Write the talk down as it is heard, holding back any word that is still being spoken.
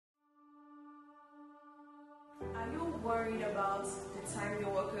Are you worried about the time your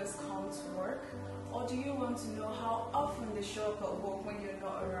workers come to work? Or do you want to know how often they show up at work when you're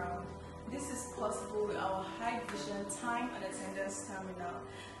not around? This is possible with our HIKVISION Time and Attendance Terminal.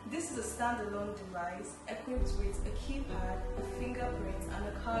 This is a standalone device equipped with a keypad, a fingerprint and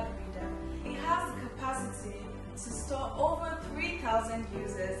a card reader. It has the capacity to store over 3,000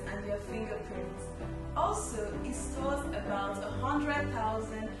 users and their fingerprints. Also, it stores about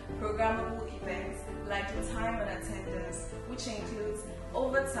 100,000 programmable events like the time and attendance, which includes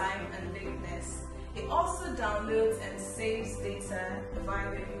overtime and lateness. It also downloads and saves data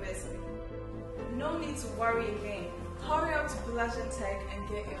via the USB. No need to worry again. Hurry up to Bulajan Tech and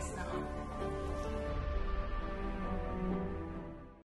get yours now.